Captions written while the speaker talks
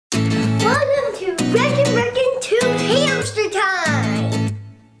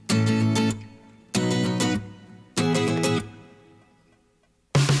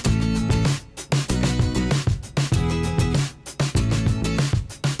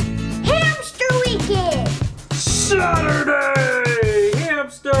Saturday!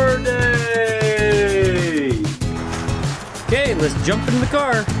 Hamster day! Okay, let's jump in the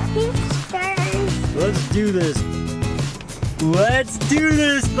car. Hamsters. Let's do this. Let's do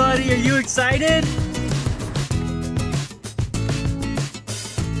this, buddy. Are you excited?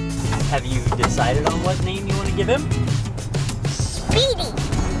 Have you decided on what name you want to give him? Speedy.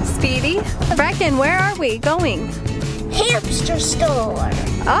 Speedy? Breckin, where are we going? Hamster store.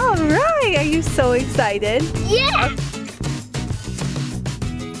 All right, are you so excited? Yeah.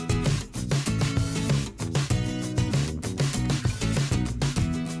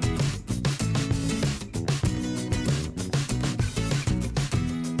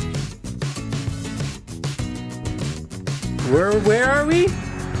 Where are we?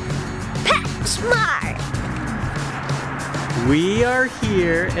 PetSmart. We are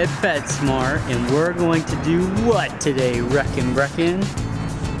here at PetSmart and we're going to do what today, Breckin?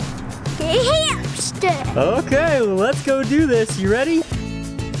 Hamster. Okay, well, let's go do this. You ready?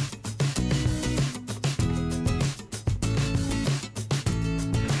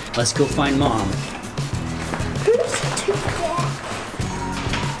 Let's go find Mom. Who's to that?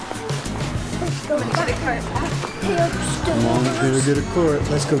 Let's go get a cart. Hamster. Mom's gonna get a cart.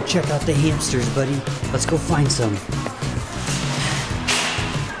 Let's go check out the hamsters, buddy. Let's go find some.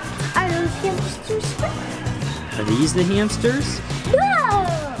 Are those hamsters? Are these the hamsters? No.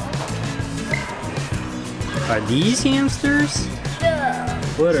 Are these hamsters? No.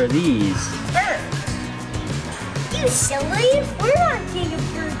 What are these? Birds. You silly. We're not getting a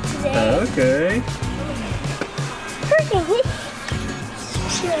bird today. Okay. We're gonna hit.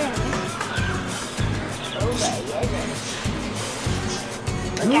 Sure. Oh my goodness.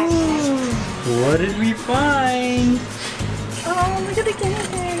 Ooh, what did we find? Oh, look at the guinea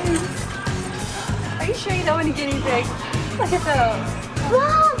pigs. Are you sure you don't want a guinea pig? Look at those.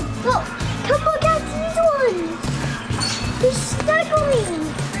 Mom, look. Come look at these ones. They're snuggling.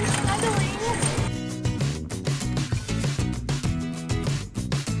 They're snuggling.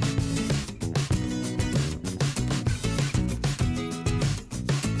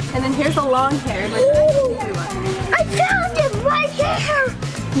 And then here's a long hair. Ooh, I found him right there.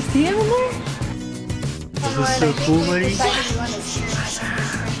 You see him in there? This is so cool, buddy.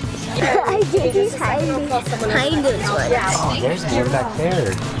 I think he's hiding behind those ones. Oh, there's more back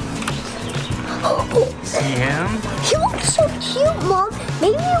there. See him? He looks so cute, Mom.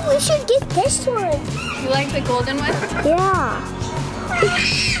 Maybe we should get this one. You like the golden one? Yeah.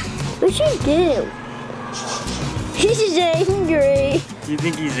 We should do. He's angry. You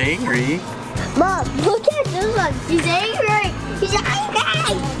think he's angry? Mom, look at this one. He's angry. He's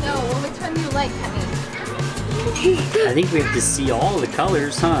angry. No, well, which one do you like, honey? I think we have to see all the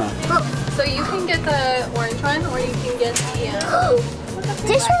colors, huh? So you can get the orange one, or you can get the.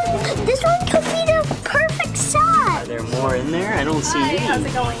 This one could be the perfect Are size. there more in there? I don't see Hi, any. how's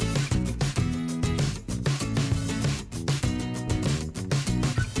it going?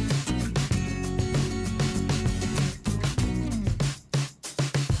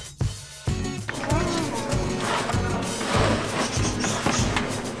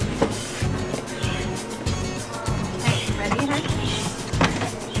 Ready, huh?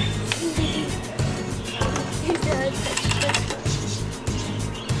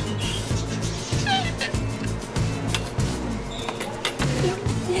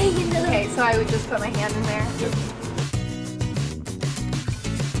 Okay, so I would just put my hand in there. Yep.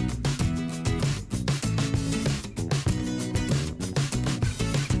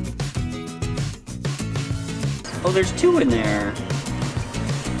 Oh, there's two in there.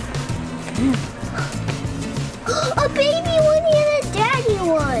 A baby one and a daddy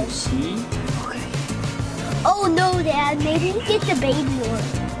one. See? Oh no, Dad. Maybe get the baby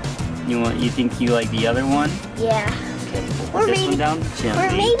one. You think you like the other one? Yeah. Okay, we'll Or put this maybe- one down Or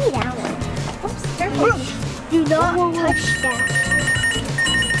gently. maybe that one. Oops, careful. Do not touch that.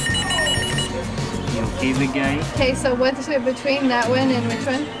 You okay, big guy? Okay, so what's it between that one and which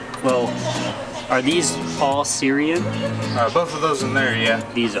one? Well, are these all Syrian? Both of those in there, yeah.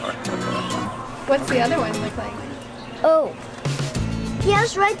 These are. What's the other one look like? Oh. He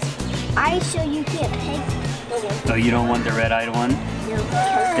has red eyes, so you can't peg the one. Oh, you don't want the red-eyed one? No,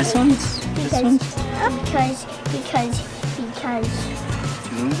 This one's? This one's because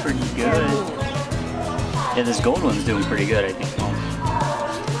doing pretty good. Yeah, this gold one's doing pretty good, I think, Mom.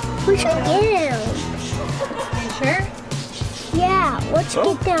 we should get him. You sure? Yeah, let's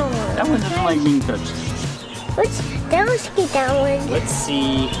Oh, get that one. That one doesn't like being touched. Let's get that one. Let's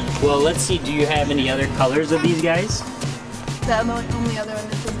see. Well, let's see. Do you have any other colors of these guys? The only other one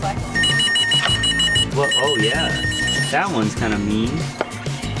is this black one. Well, oh yeah. That one's kind of mean.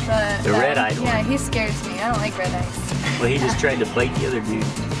 The red-eyed one. Yeah, he scares me. I don't like red eyes. Well, he just tried to bite the other dude.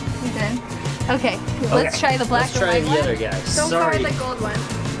 He did. Okay, let's try the black Let's try and the white other one. guy. So Sorry. far, the gold one.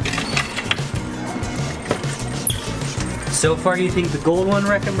 So far, you think the gold one,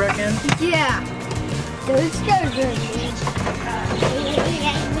 Breckin? Yeah. Those guys are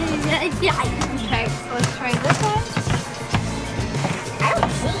Okay, so let's try this one. I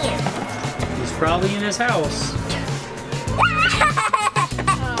don't see him. He's probably in his house.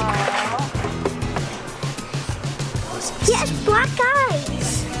 He has black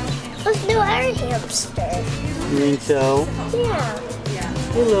eyes. Let's do our hamster. You think so? Yeah.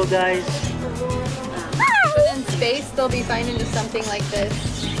 Hey, little guys. But in space, they'll be fine into something like this.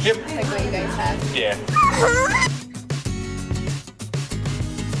 Yep. Like what you guys have. Yeah.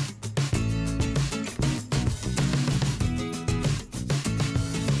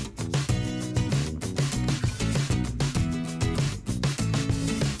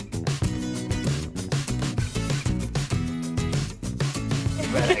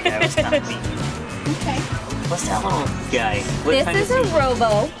 That guy was kind of mean. Okay. What's that little guy? What This kind is of a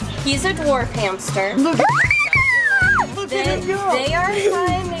robo. He's a dwarf hamster. Look They are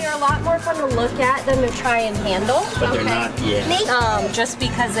fun. They are a lot more fun to look at than to try and handle. But they're not yet. Just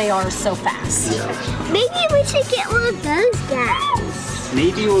because they are so fast. Maybe we should get one of those guys.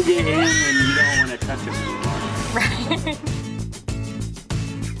 Maybe we'll get him when you don't want to touch him anymore. Right.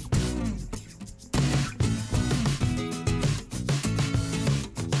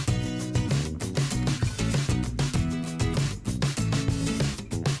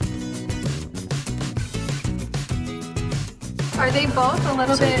 Are they both a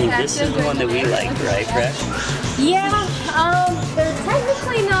little So I bit think active? this is the one that we like, right, Fresh? Yeah, they're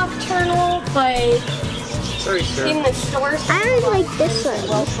technically nocturnal, but Sorry, sir. in the stores, I would like this one.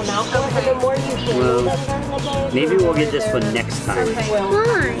 will come out more, and the more you handle them during the day, Maybe we'll get this one next time.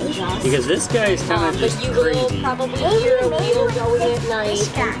 Why? Because this guy is kind of just but you will crazy. probably hear a wheel going at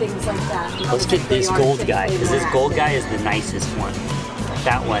night and things like that. Let's get this gold guy, because this gold guy is the nicest one.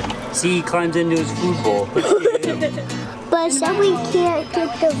 That one. See, he climbs into his food bowl. Let's get him. But some we can't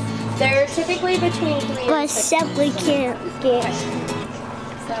get the. They're typically between 3 But and 6. some we can't get.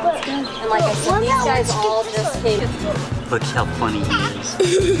 And like I said, these guys all just came. Look how funny he is.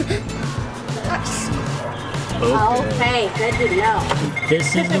 Okay, good to know.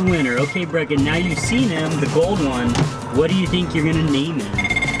 This is the winner. Okay, Breckin, now you've seen him, the gold one. What do you think you're going to name him?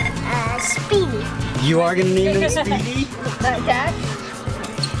 Speedy. You are going to name him Speedy? Dad?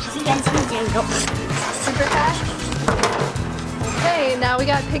 Super fast? Okay, now we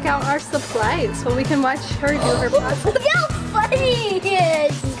gotta pick out our supplies so we can watch her do her process. Look how funny he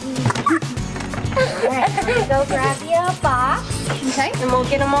is. Go grab you a box, Okay. and we'll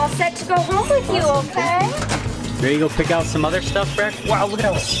get them all set to go home with you, okay? Ready to go pick out some other stuff, Breck? Wow, look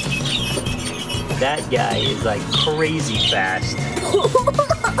at that. That guy is like crazy fast.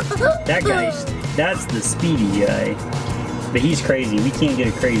 That's the Speedy guy. But he's crazy. We can't get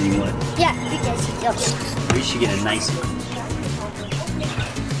a crazy one. Yeah, because he does. We should get a nice one.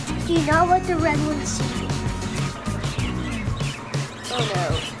 Do you know what the red one's? Oh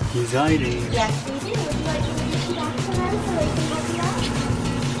no. He's hiding. Yes, we do. Would you like to reach back to them so they can help you out?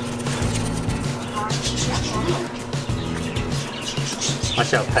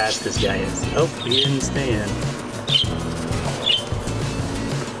 Watch how fast this guy is. Oh, he didn't stay in.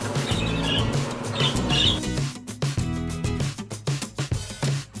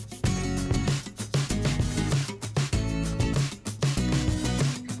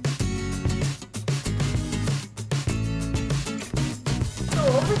 So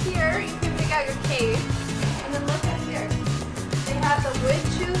over here, you can pick out your cage. And then look up here. They have the wood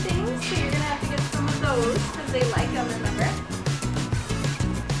chew things, so you're gonna have to get some of those because they like them, remember?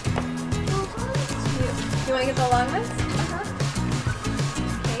 You wanna get the long ones?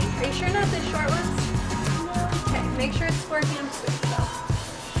 Okay, are you sure not the short ones? Okay, make sure it's for hamsters though.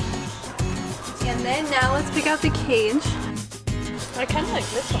 And then now let's pick out the cage. I kinda like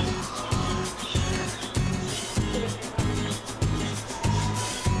this one.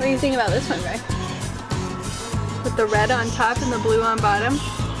 What do you think about this one, Ray? With the red on top and the blue on bottom?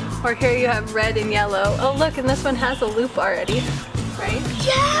 Or here you have red and yellow. Oh look, and this one has a loop already, right?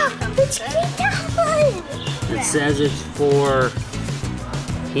 Yeah, let's get that one. It says it's for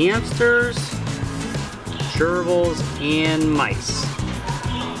hamsters, gerbils, and mice.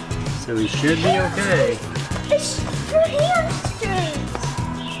 So we should be okay. It's for hamsters.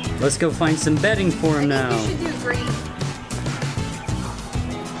 Let's go find some bedding for him now. You should do green.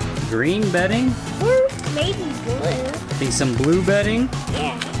 Green bedding? Or maybe blue. Think some blue bedding?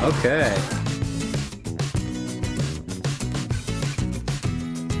 Yeah. Okay.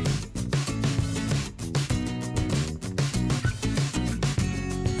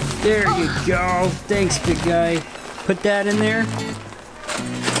 There you go. Thanks, big guy. Put that in there.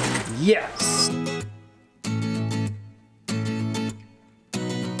 Yes.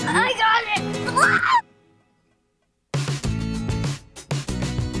 I got it.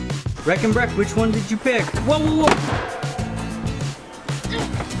 Breckin, which one did you pick? Whoa, whoa, whoa.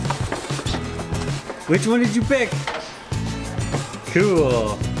 Which one did you pick?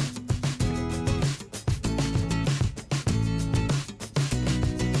 Cool.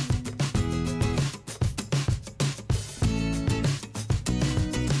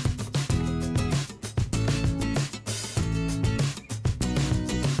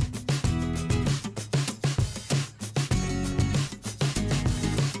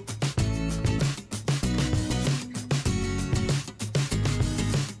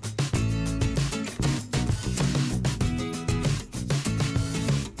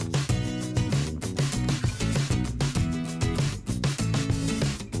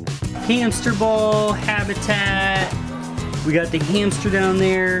 Hamster ball habitat. We got the hamster down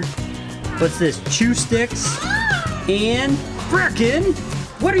there. What's this? Chew sticks. And Breckin,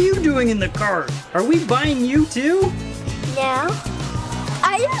 what are you doing in the cart? Are we buying you too? No.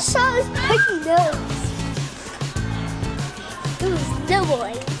 I just saw his picky nose. It was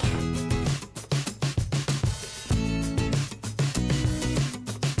nibbling.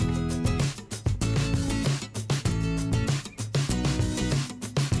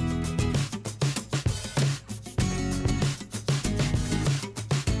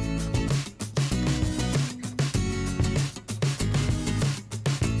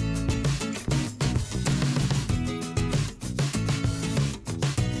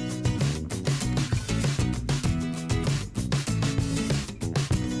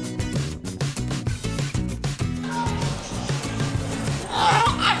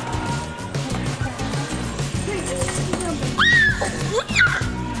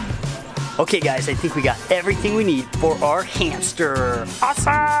 Okay guys, I think we got everything we need for our hamster.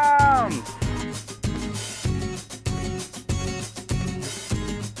 Awesome!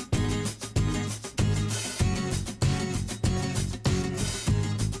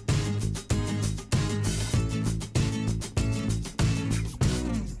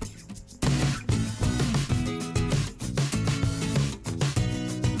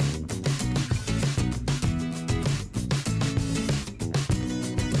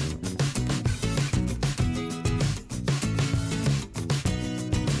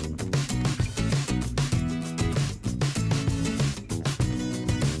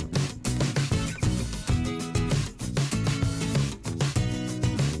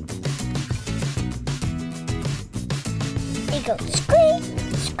 Go squeak,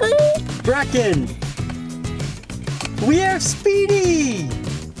 squeak. Breckin, we have Speedy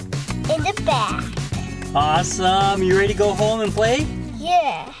In the back. Awesome. You ready to go home and play?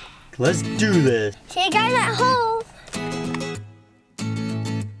 Yeah. Let's do this. See you guys at home.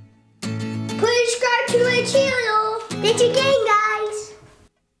 Please subscribe to my channel. Thanks again, guys.